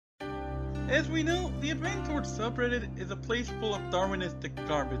As we know, the Advanced Word subreddit is a place full of darwinistic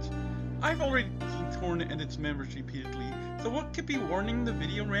garbage. I've already torn at its members repeatedly, so what could be warning the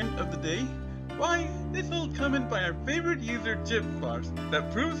video rant of the day? Why, this little comment by our favorite user GipFace that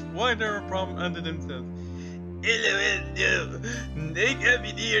proves why they're a problem unto themselves. LOL, no. They come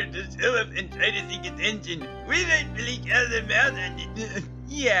in here to show up and try to seek attention. We don't really call them out on it.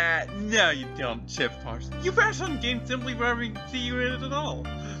 Yeah, no you don't, GipFace. You bash on games simply for having to see you in it at all.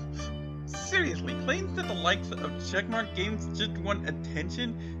 Seriously, claims that the likes of checkmark games just want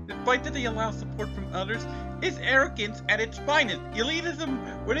attention, despite that they allow support from others, is arrogance at its finest.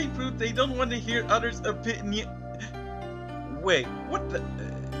 Elitism, where they prove they don't want to hear others' opinion. Wait, what the?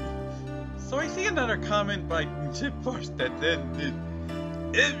 So I see another comment by GipFace that said,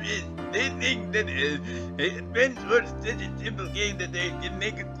 they think that Advanced Word is such a simple game that they can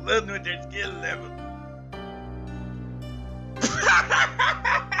make it clone with their skill level.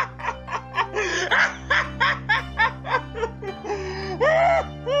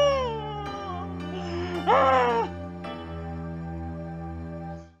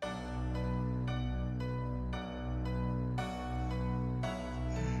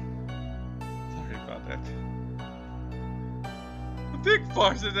 Sorry about that. The big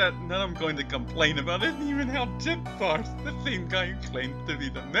farce is that none I'm going to complain about isn't even how GipFace, the same guy who claims to be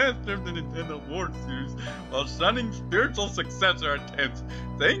the master of the Nintendo War series, while shunning Spiritual Successor attempts,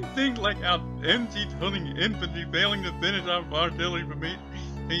 saying things like how MG turning infantry failing to finish off artillery formation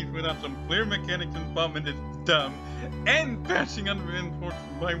without some clear mechanics involvement is dumb, and bashing on reinforced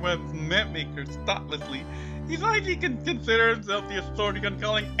by web's mapmakers thoughtlessly. He's like he can consider himself the authority on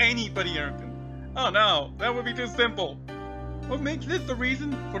calling anybody arrogant. Oh no, that would be too simple. What makes this the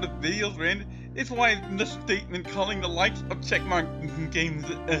reason for the video's rant is why the statement calling the likes of checkmark games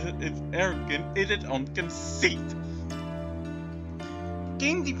is arrogant is its own conceit.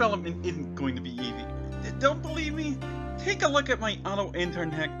 Game development isn't going to be easy. Don't believe me? Take a look at my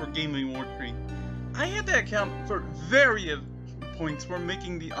auto-intern hack for BMIKKOSHC. I had to account for various points for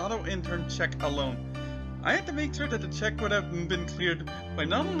making the auto-intern check alone. I had to make sure that the check would have been cleared by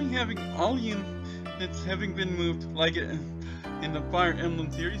not only having all units having been moved, like in the Fire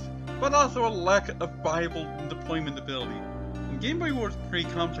Emblem series, but also a lack of viable deployment ability. And Game Boy Wars 3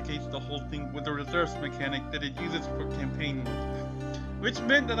 complicates the whole thing with the reserves mechanic that it uses for campaign modes, which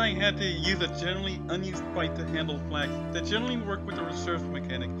meant that I had to use a generally unused byte to handle flags that generally work with the reserves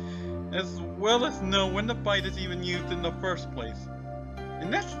mechanic, as well as know when the byte is even used in the first place.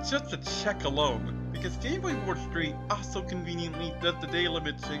 And that's just a check alone, because Game Boy Wars 3 also conveniently does the day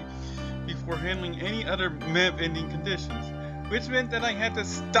limit check before handling any other map-ending conditions, which meant that I had to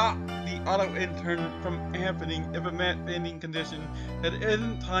stop the auto-intern from happening if a map-ending condition that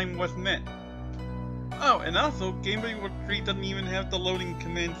isn't time was met. Oh, and also, Game Boy Wars 3 doesn't even have the loading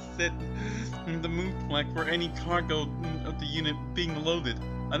command set in the move flag for any cargo of the unit being loaded.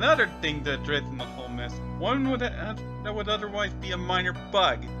 Another thing that addressed in the whole mess, one that would otherwise be a minor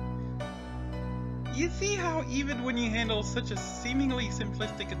bug. You see how even when you handle such a seemingly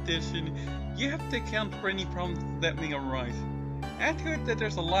simplistic addition, you have to account for any problems that may arise. Add to it that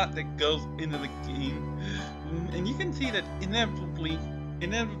there's a lot that goes into the game, and you can see that inevitably,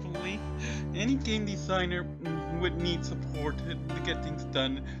 any game designer would need support to get things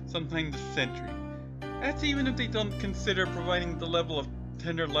done sometime this century. That's even if they don't consider providing the level of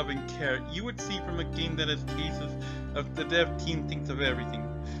tender loving care you would see from a game that has cases of the dev team thinks of everything,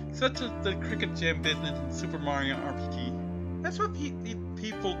 such as the Cricket Jam business in Super Mario RPG. That's what the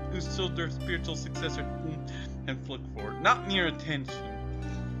people who sold their spiritual successor have looked for, not mere attention.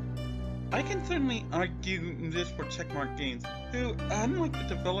 I can certainly argue this for checkmark games, who, unlike the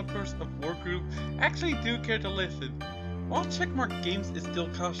developers of Wargroove, actually do care to listen. While checkmark games is still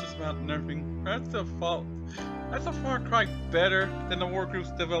cautious about nerfing, that's a far cry better than the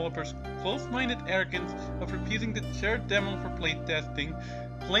Wargroove's developers' close-minded arrogance of refusing to share a demo for playtesting,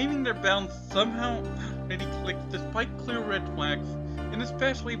 claiming their balance somehow already clicked despite clear red flags, and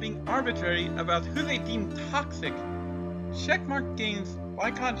especially being arbitrary about who they deem toxic. Checkmark games,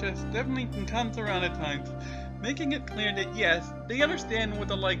 by contrast, definitely can come around at times, making it clear that yes, they understand what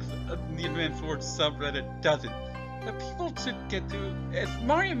the likes of the Advanced Word subreddit doesn't. But people should get to, as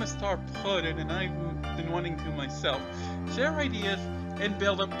Mario Mastar put it, and I've been wanting to myself, share ideas and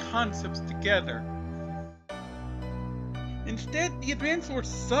build up concepts together. Instead, the Advanced Word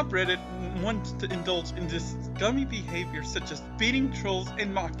subreddit wants to indulge in this scummy behavior such as beating trolls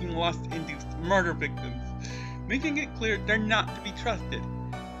and mocking lust-induced murder victims, making it clear they're not to be trusted.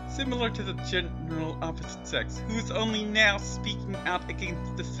 Similar to the general opposite sex, who's only now speaking out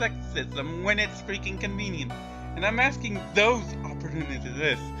against the sexism when it's freaking convenient. And I'm asking those opportunists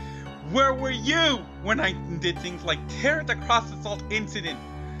this. Where were you when I did things like tear the cross assault incident?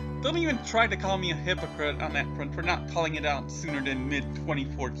 Don't even try to call me a hypocrite on that front for not calling it out sooner than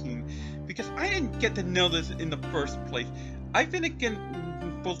mid-2014, because I didn't get to know this in the first place. I've been against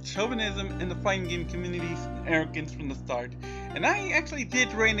both chauvinism and the fighting game community's arrogance from the start, and I actually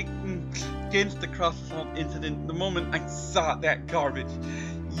did reign against the cross assault incident the moment I saw that garbage.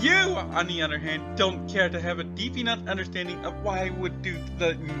 You, on the other hand, don't care to have a deep enough understanding of why I would do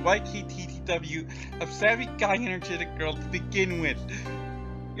the YKTTW of savvy guy energetic girl to begin with.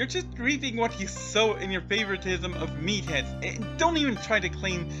 You're just reaping what you sow in your favoritism of meatheads, and don't even try to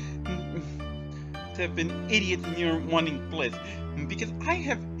claim to have been idiots in your wanting bliss, because I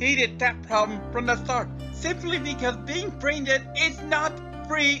have hated that problem from the start, simply because being brain dead is not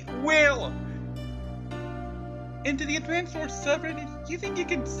free will. And to the Advanced Wars subreddit, you think you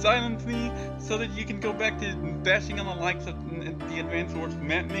can silence me so that you can go back to bashing on the likes of the Advanced Wars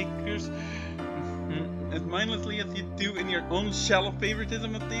map makers as mindlessly as you do in your own shallow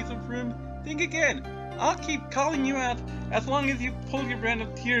favoritism of Days of Ruin? Think again. I'll keep calling you out as long as you pull your brand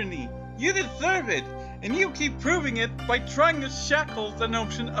of tyranny. You deserve it, and you keep proving it by trying to shackle the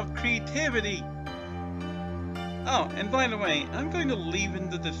notion of creativity. Oh, and by the way, I'm going to leave in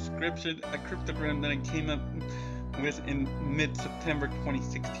the description a cryptogram that I came up with in mid-September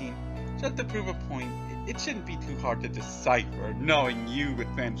 2016. Just to prove a point, it shouldn't be too hard to decipher, knowing you,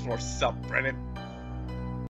 Advanced Wars subreddit.